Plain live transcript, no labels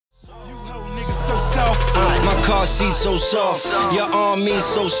soft. My car seat so soft. Your arm means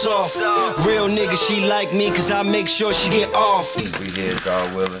so soft. Real nigga, she like me cause I make sure she get off. We here,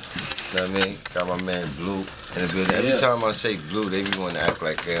 God willing. You know what I mean? Got my man Blue in the building. Every time I say Blue, they be wanting to act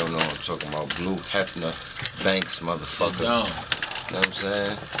like they don't know what I'm talking about. Blue Hefner Banks, motherfucker. You know what I'm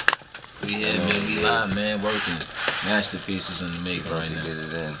saying? We here, man. We live, man. Working. Masterpieces on the make right now. Get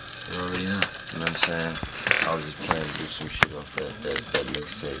it in. You already know. You know what I'm saying? I was just planning to do some shit off that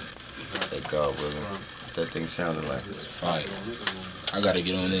mixtape. That God willing. That thing sounded like it's fire. I gotta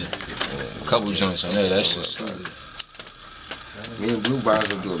get on there. A couple joints on there. That's just good. Me and Blue Bombs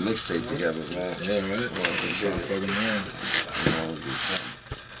will do a mixtape together, man. Yeah, right? Fucking man.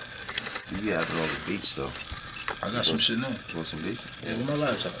 You be having all the beats, though. I got some shit now. You want some beats? Yeah, with my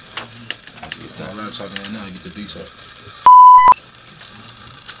laptop. My laptop right now, get the beats up.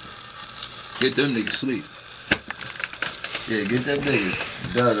 Get them niggas sleep. Yeah, get them niggas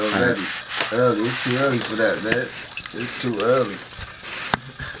done already. Early. It's too early for that, man. It's too early.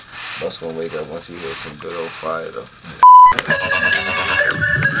 Bus gonna wake up once he hears some good old fire, though.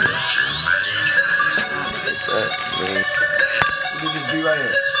 Look at this beat right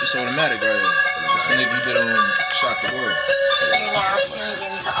here. It's automatic right here. It's a nigga you did on Shock the World. You're now tuned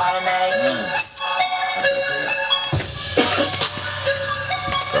into automatic mix.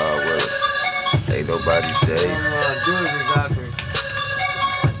 God willing. Ain't nobody say.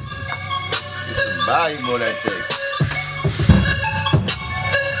 Get some volume on that thing.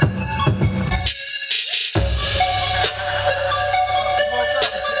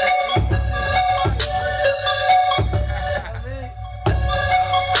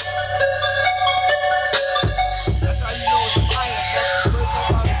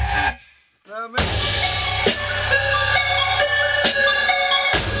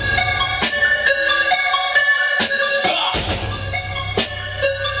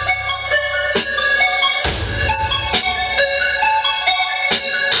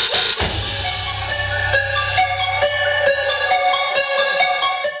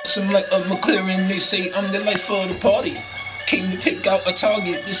 Like a McLaren, they say I'm the life of the party. Came to pick out a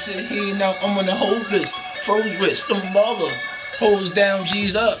target. This sit here now, I'm on the hold list. Froze wrist, don't bother. Hose down,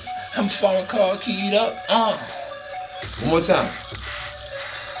 G's up. I'm foreign car keyed up. One more time.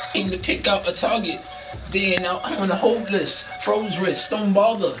 Came to pick out a target. Then now I'm on the hold list. Froze wrist, don't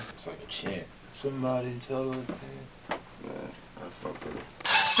bother. It's like a chant. Somebody tell her. Man, I fuck with it.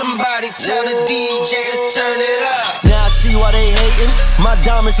 Somebody tell the DJ to turn it up. Now I see why they hating. My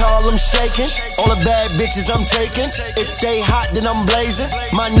diamonds Harlem shaking. All the bad bitches I'm taking. If they hot, then I'm blazing.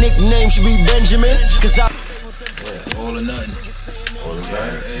 My nickname should be Benjamin. Cause I all or nothing. All or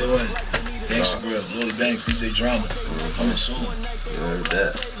nothing. Hey, what? Gangsta Grill, Lloyd Banks, DJ Drama. Coming soon. You heard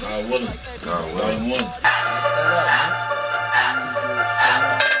that. God willing. God willing. Volume 1.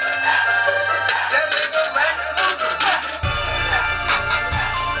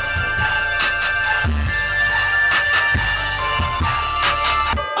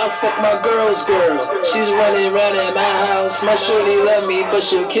 I fuck my girl's girl. She's running around at my house. My shorty love me, but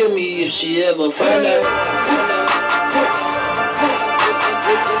she'll kill me if she ever find out.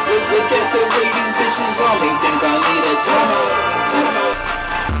 Look at the way these bitches on me. Think I need a timeout.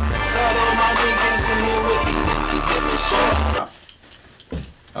 Got all my niggas in here with me. Let me give a shot.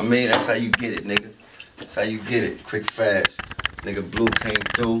 I mean, that's how you get it, nigga. That's how you get it. Quick, fast. Nigga, Blue came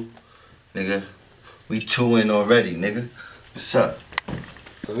through. Nigga, we 2 in already, nigga. What's up?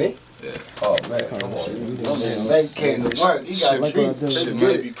 For me? Yeah. Oh, man, come on. My man, Bank came to work. He got treats. Shit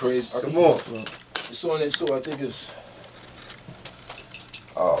might be crazy. Come on. It's on there too. I think it's...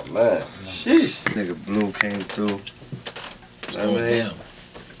 Oh, man. Sheesh. Nigga, Blue came through. I mean,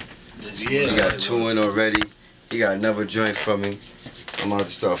 yeah. he got 2 in already. He got another joint for me. I'm about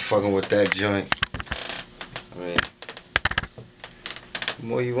to start fucking with that joint. I mean, what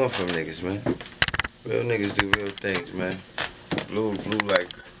more you want from niggas, man? Real niggas do real things, man. Blue, like,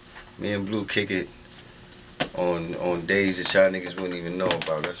 me and Blue kick it on days that y'all niggas wouldn't even know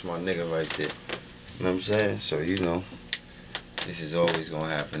about. That's my nigga right there. You know what I'm saying? So, you know, this is always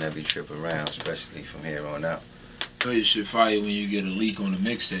gonna happen every trip around, especially from here on out. Oh, you should fire when you get a leak on the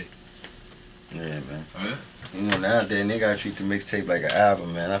mixtape. Yeah, man. Right? You know, nowadays they gotta treat the mixtape like an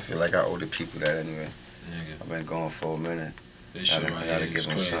album, man. I feel like I owe the people that anyway. Nigga. I've been going for a minute. This shit right I gotta here give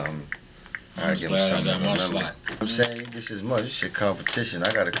them crazy. something. I'm just glad I got my slot. I'm saying this is much. This shit competition.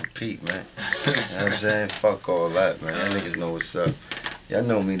 I gotta compete, man. You know what I'm saying? Fuck all that, man. Y'all niggas know what's up. Y'all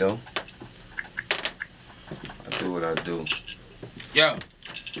know me though. I do what I do. Yo.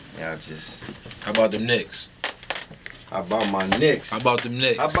 Y'all just. How about them Knicks? How about my Knicks? How about them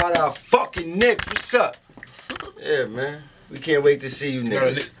Knicks? How about our fucking Knicks? What's up? Yeah, man. We can't wait to see you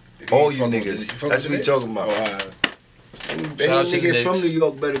niggas. All you niggas. That's what we talking about. Any nigga from New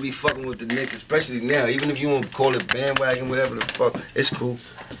York better be fucking with the Knicks, especially now. Even if you want to call it bandwagon, whatever the fuck, it's cool.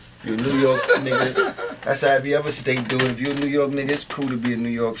 If you're a New York nigga, that's how every other state do it. If you're a New York nigga, it's cool to be a New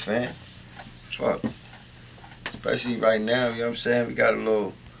York fan. Fuck. Especially right now, you know what I'm saying? We got a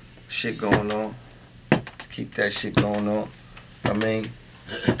little shit going on. Keep that shit going on. I mean,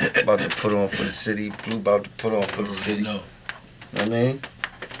 about to put on for the city. Blue about to put on for the city. No. You know what I mean?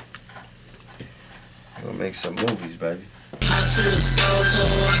 We're gonna make some movies, baby. Hot to the stars, so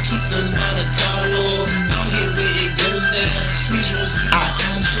I keep those by the dollar. Out here where it goes down. Sneeze, you see my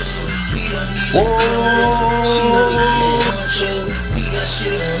honcho. We don't need a girl. She know we can't honcho. We got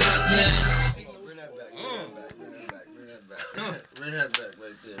shit on lock now. Bring that back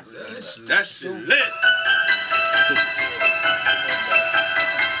right there. That shit lit.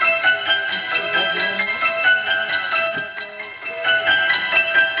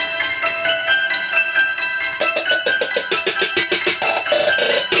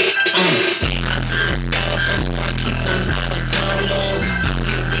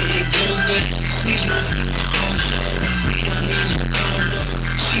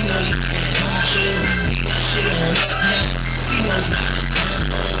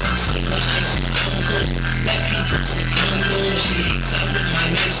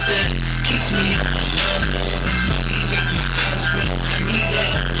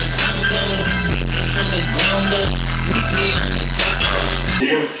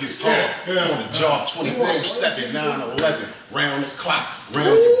 Work is hard, on the job 24/7, 9/11, round the clock, round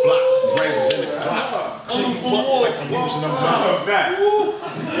the block, rounds in the clock. Clean butt like I'm using a mouth.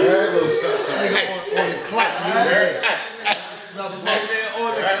 Little something. On the clock, nigga. On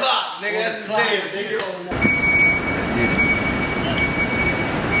the clock, nigga. That's the thing, nigga.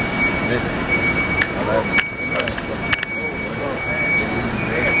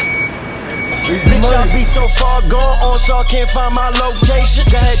 Bitch, I be so far gone on, so I can't find my location.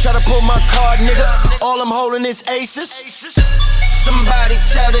 Go ahead, try to pull my card, nigga. All I'm holding is aces. Somebody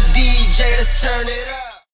tell the DJ to turn it up.